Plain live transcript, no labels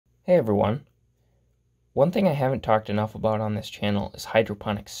Hey everyone. One thing I haven't talked enough about on this channel is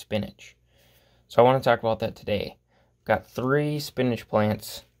hydroponic spinach. So I want to talk about that today. I've got 3 spinach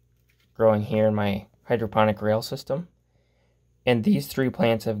plants growing here in my hydroponic rail system. And these 3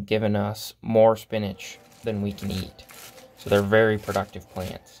 plants have given us more spinach than we can eat. So they're very productive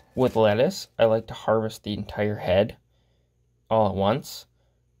plants. With lettuce, I like to harvest the entire head all at once.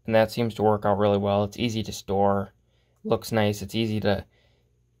 And that seems to work out really well. It's easy to store, looks nice, it's easy to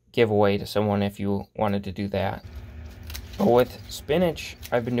give away to someone if you wanted to do that. But with spinach,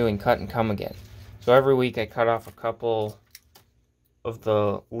 I've been doing cut and come again. So every week I cut off a couple of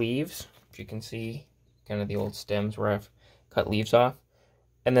the leaves, if you can see, kind of the old stems where I've cut leaves off.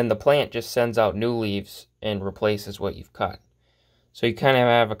 And then the plant just sends out new leaves and replaces what you've cut. So you kind of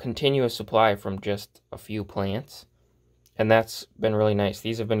have a continuous supply from just a few plants. And that's been really nice.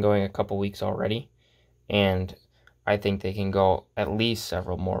 These have been going a couple weeks already. And I think they can go at least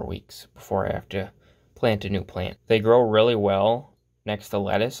several more weeks before I have to plant a new plant. They grow really well next to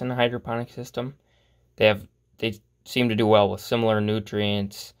lettuce in the hydroponic system. They seem to do well with similar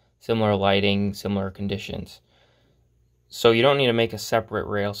nutrients, similar lighting, similar conditions. So you don't need to make a separate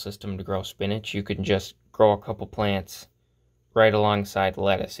rail system to grow spinach. You can just grow a couple plants right alongside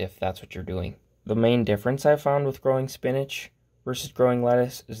lettuce if that's what you're doing. The main difference I found with growing spinach versus growing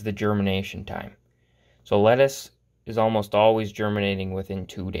lettuce is the germination time. So lettuce is almost always germinating within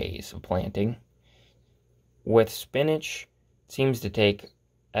 2 days of planting. With spinach, it seems to take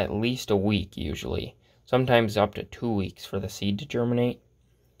at least a week usually, sometimes up to 2 weeks for the seed to germinate.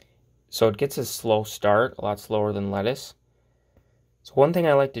 So it gets a slow start, a lot slower than lettuce. So one thing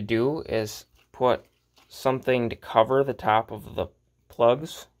I like to do is put something to cover the top of the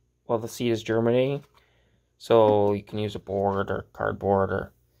plugs while the seed is germinating. So you can use a board or cardboard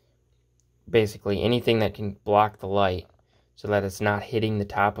or basically anything that can block the light so that it's not hitting the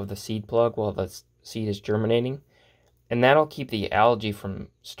top of the seed plug while the seed is germinating. And that'll keep the algae from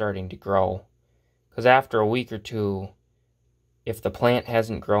starting to grow. Because after a week or two, if the plant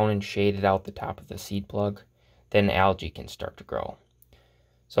hasn't grown and shaded out the top of the seed plug, then algae can start to grow.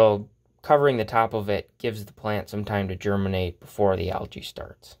 So covering the top of it gives the plant some time to germinate before the algae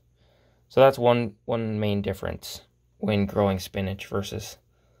starts. So that's one main difference when growing spinach versus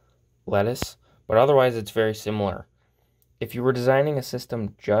lettuce, but otherwise it's very similar. If you were designing a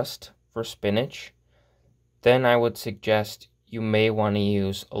system just for spinach, then I would suggest you may want to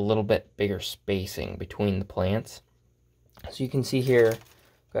use a little bit bigger spacing between the plants. So you can see here,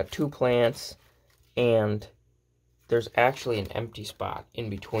 I've got 2 plants, and there's actually an empty spot in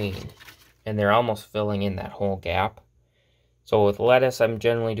between, and they're almost filling in that whole gap. So with lettuce, I'm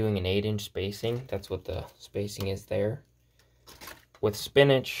generally doing an 8-inch spacing. That's what the spacing is there. With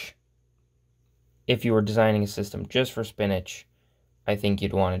spinach, if you were designing a system just for spinach, I think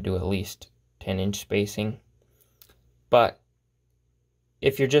you'd want to do at least 10-inch spacing. But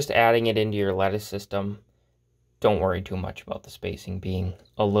if you're just adding it into your lettuce system, don't worry too much about the spacing being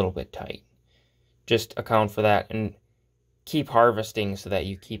a little bit tight. Just account for that and keep harvesting so that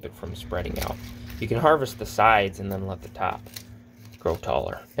you keep it from spreading out. You can harvest the sides and then let the top grow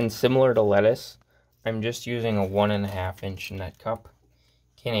taller. And similar to lettuce, I'm just using a 1.5-inch net cup.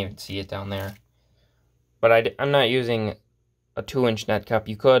 Can't even see it down there. But I'm not using a 2-inch net cup.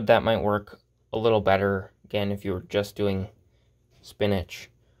 You could, that might work a little better, again, if you were just doing spinach.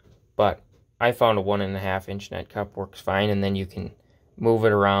 But I found a 1.5-inch net cup works fine, and then you can move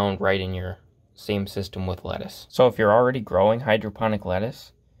it around right in your same system with lettuce. So if you're already growing hydroponic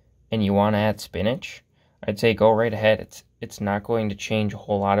lettuce and you want to add spinach, I'd say go right ahead. It's not going to change a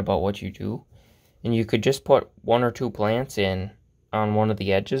whole lot about what you do. And you could just put 1 or 2 plants in on one of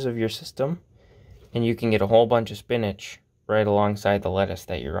the edges of your system, and you can get a whole bunch of spinach right alongside the lettuce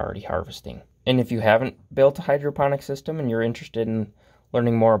that you're already harvesting. And if you haven't built a hydroponic system and you're interested in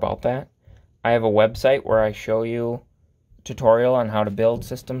learning more about that, I have a website where I show you a tutorial on how to build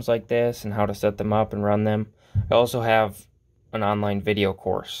systems like this and how to set them up and run them. I also have an online video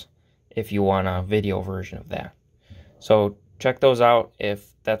course if you want a video version of that. So check those out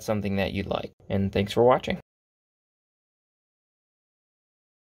if that's something that you'd like. And thanks for watching.